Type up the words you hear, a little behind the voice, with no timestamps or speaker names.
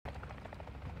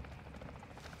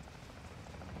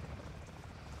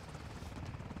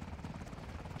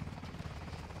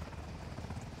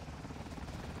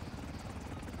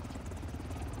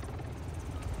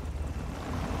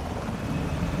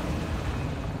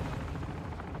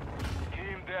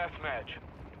deathmatch.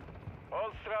 All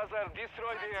Strasser,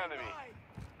 destroy the enemy.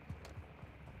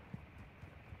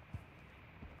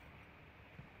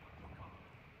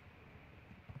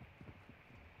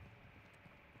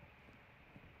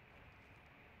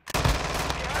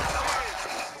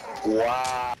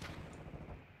 Wow.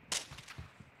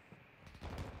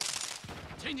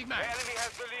 Changing The mag. enemy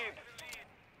has the lead.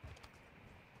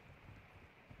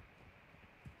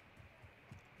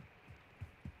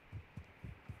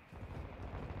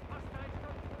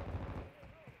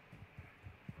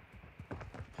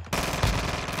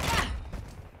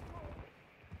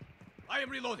 I am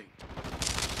reloading.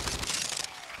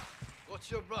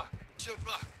 What's your block? What's your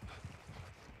block?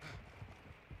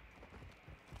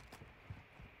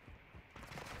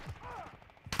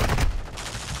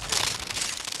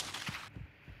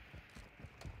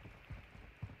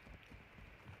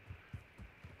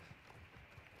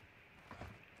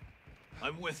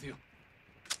 I'm with you.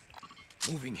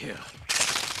 Moving here.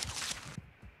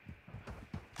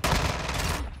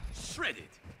 Shredded.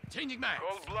 Changing mag.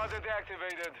 Cold-blooded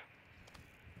activated.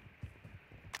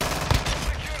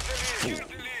 Secure the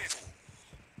lead.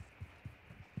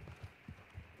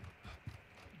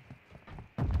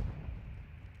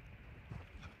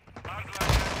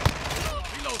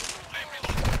 Reload. I am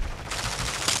reloading.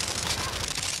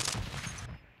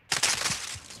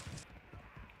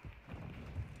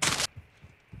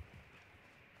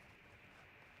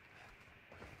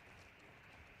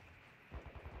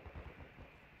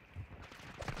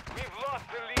 We've lost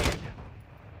the lead.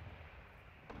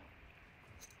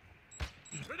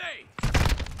 Grenade.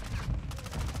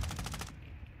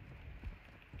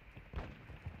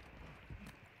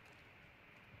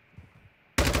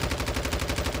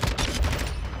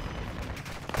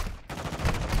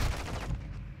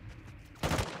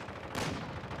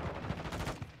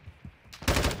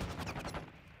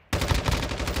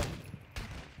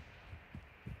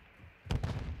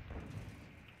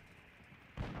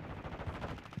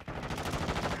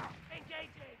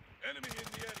 Enemy in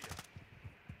the area.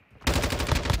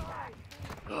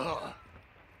 Ugh.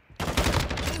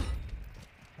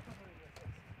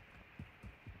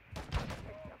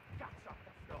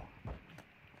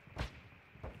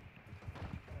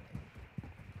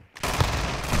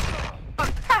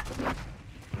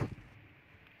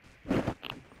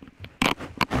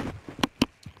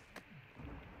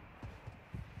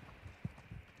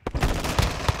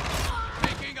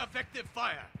 Taking effective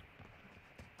fire.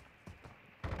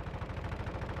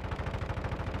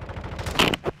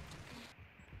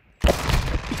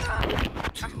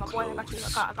 My boy, I got you.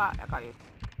 I got you.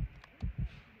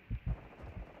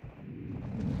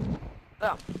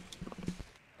 Oh.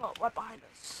 Oh, right behind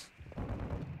us.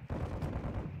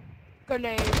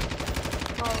 Grenade.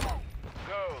 Oh.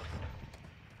 Ghost.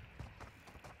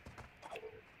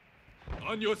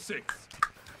 On your six.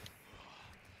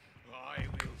 I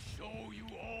will show you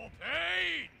all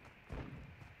pain.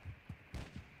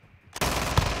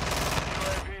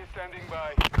 UAV standing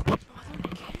by.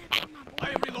 I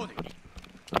am reloading.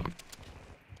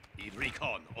 Need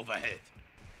recon overhead.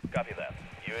 Copy that.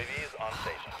 UAV is on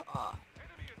station.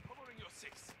 Enemy is covering your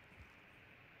six.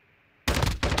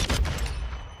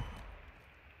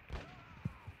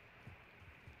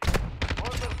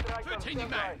 Mortar strike on Changing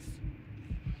standby. mags.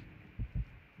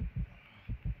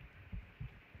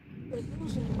 We're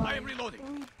losing by I am reloading.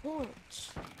 3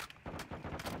 points.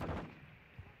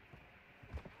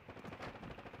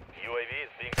 UAV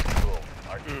is being controlled.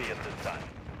 RTB at this time.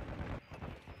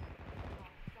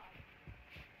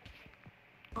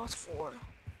 Oh, it's 4.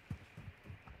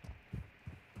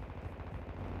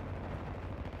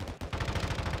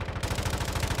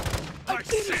 I Nice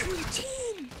did it shit. for your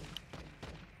team!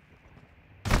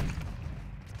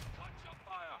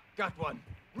 Got one.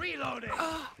 Reloading.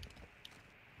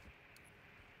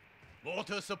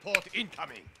 Mortar support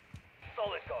incoming.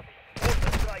 Solid copy.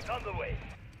 Mortar strike on the way.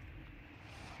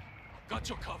 Got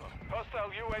your cover. Hostile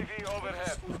UAV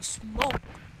overhead. Smoke.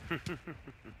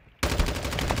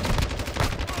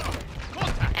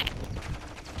 Contact.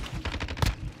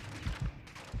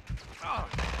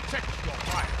 Check your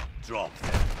fire. Drop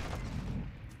them.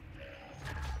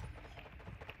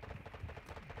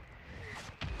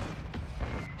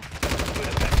 Good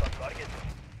effect on target.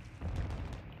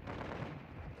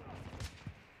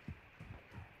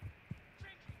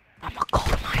 I'm a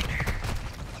coal miner.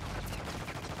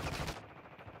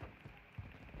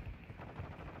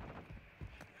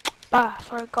 Ah,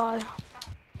 sorry, God.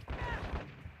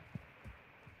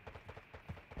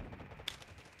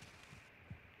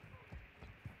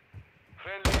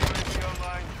 Friendly UAV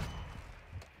online.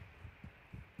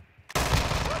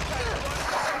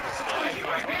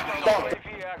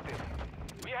 UAV active.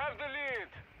 We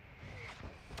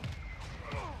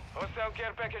Hostile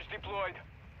care package deployed.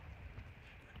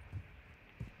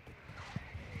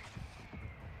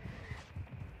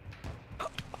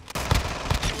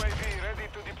 UAV ready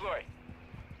to deploy.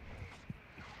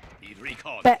 Need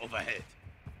recon Bet. overhead.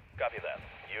 Copy that.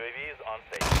 UAV is on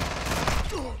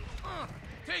station.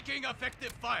 Taking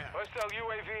effective fire. Hostile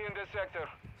UAV in the sector.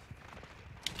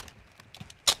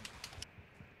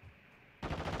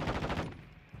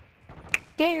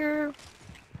 Here. Order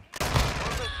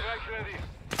strike ready.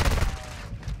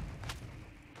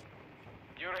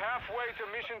 You're halfway to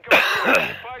mission complete.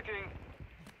 Keep fighting.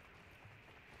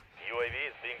 UAV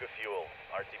is being fuel.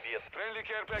 RTB is... Friendly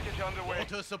care package underway.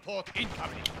 Water support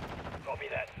incoming. Copy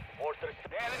that. Mortar...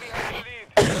 The enemy has the lead.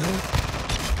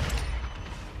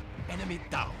 Enemy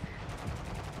down.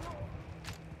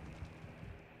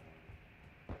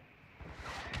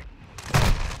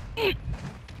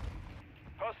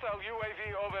 Hostile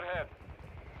UAV overhead.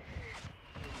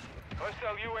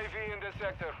 Hostile UAV in the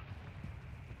sector.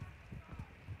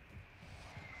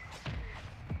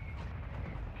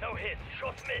 No hit.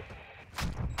 Shot missed.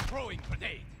 Throwing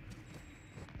grenade.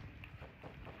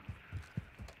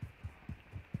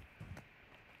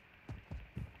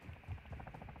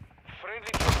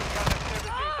 Friendly troops got a 17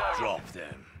 target. Drop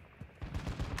them.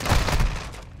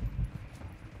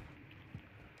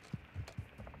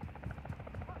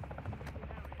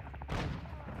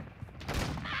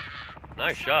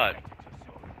 Nice shot.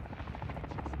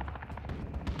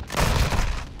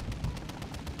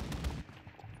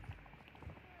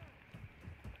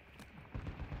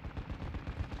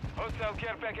 Hostile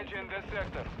care package in this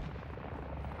sector.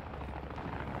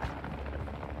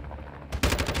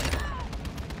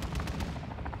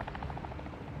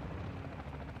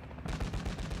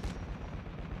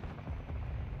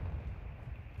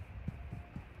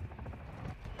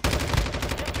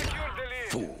 Secure the lead.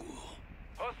 Fool.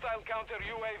 Hostile counter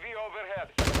UAV overhead.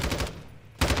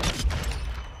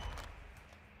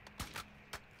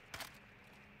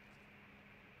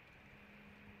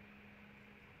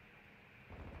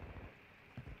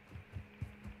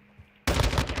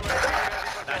 UAV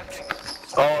ready for tasking.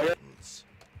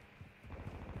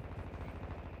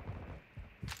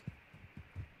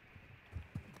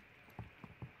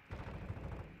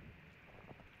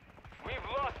 We've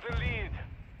lost the lead.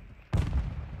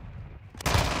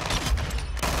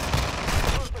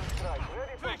 Mortar strike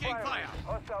ready for Taking fire.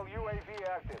 Hostile UAV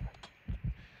active.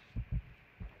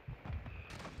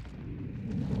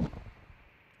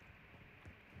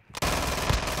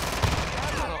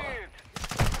 Have the lead.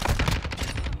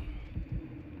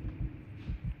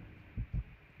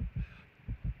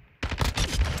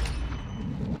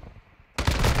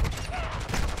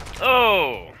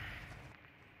 Oh!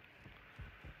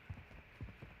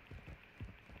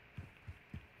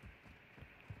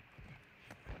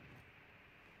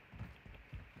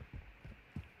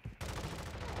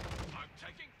 I'm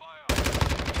taking fire.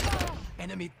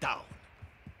 Enemy down.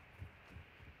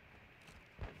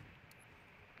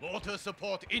 Water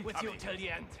support incoming. With you till the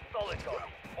end. Solid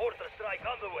copy. Mortar strike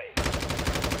on the way.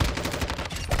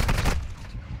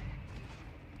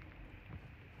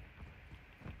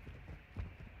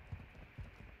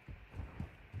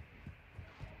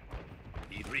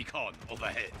 Need recon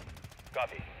overhead.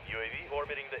 Copy. UAV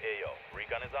orbiting the AO.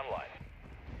 Recon is online.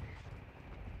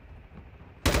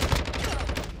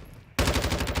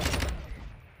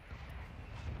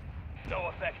 No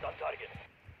effect on target.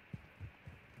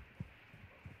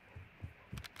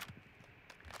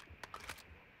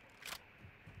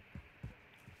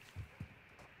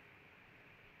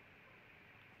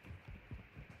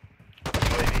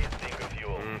 UAV is being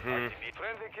fuel. RTB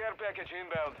Friendly care package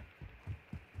inbound.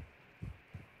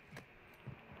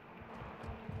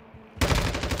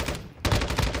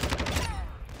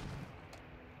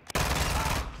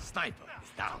 Sniper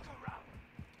is down.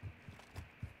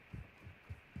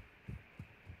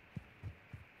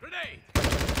 Grenade!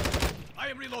 I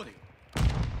am reloading.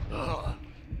 Ugh.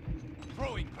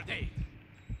 Throwing grenade.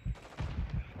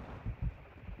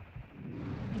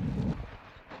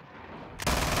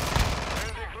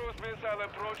 Friendly cruise missile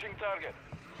approaching target.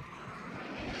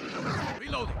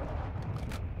 Reloading.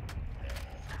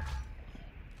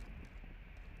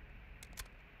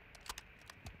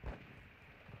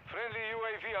 Friendly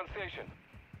UAV on station.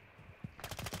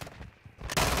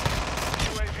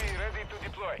 UAV ready to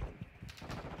deploy.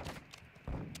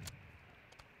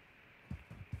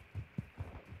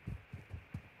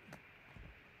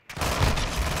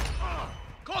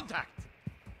 Contact!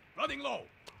 Running low.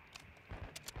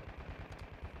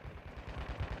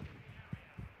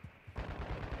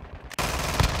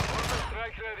 Mortar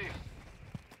strike ready.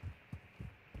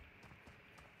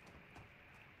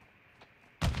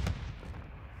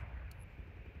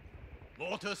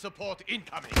 Mortar support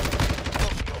incoming.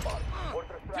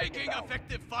 Mortar strike Taking inbound.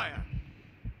 effective fire.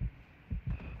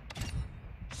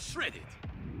 Shredded.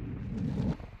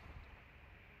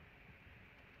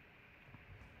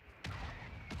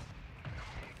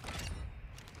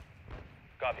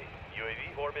 Copy.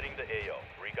 UAV orbiting the AO.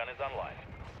 Recon is online.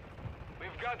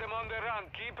 We've got them on the run.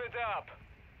 Keep it up.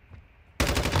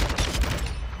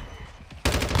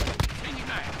 Changing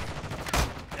mag.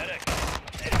 Derek.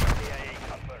 CIA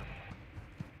confirmed.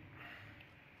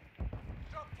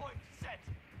 Drop point set.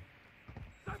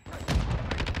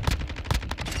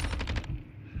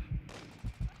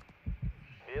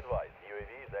 Be advised.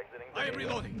 UAV is exiting the I am AO.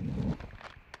 reloading.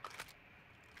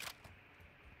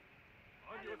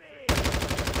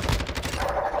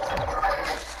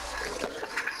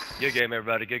 Good game,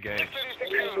 everybody. Good game.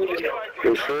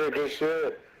 Good fighting. Good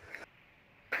shit.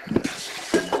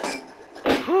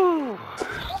 Whew.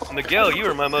 Miguel, you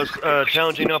were my most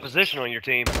challenging opposition on your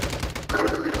team.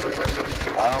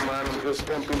 Oh man, I'm just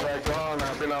jumping back on.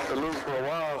 I've been off the loop for a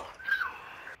while.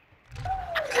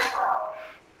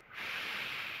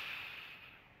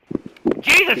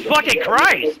 Jesus fucking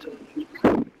Christ!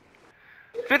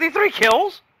 53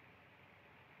 kills?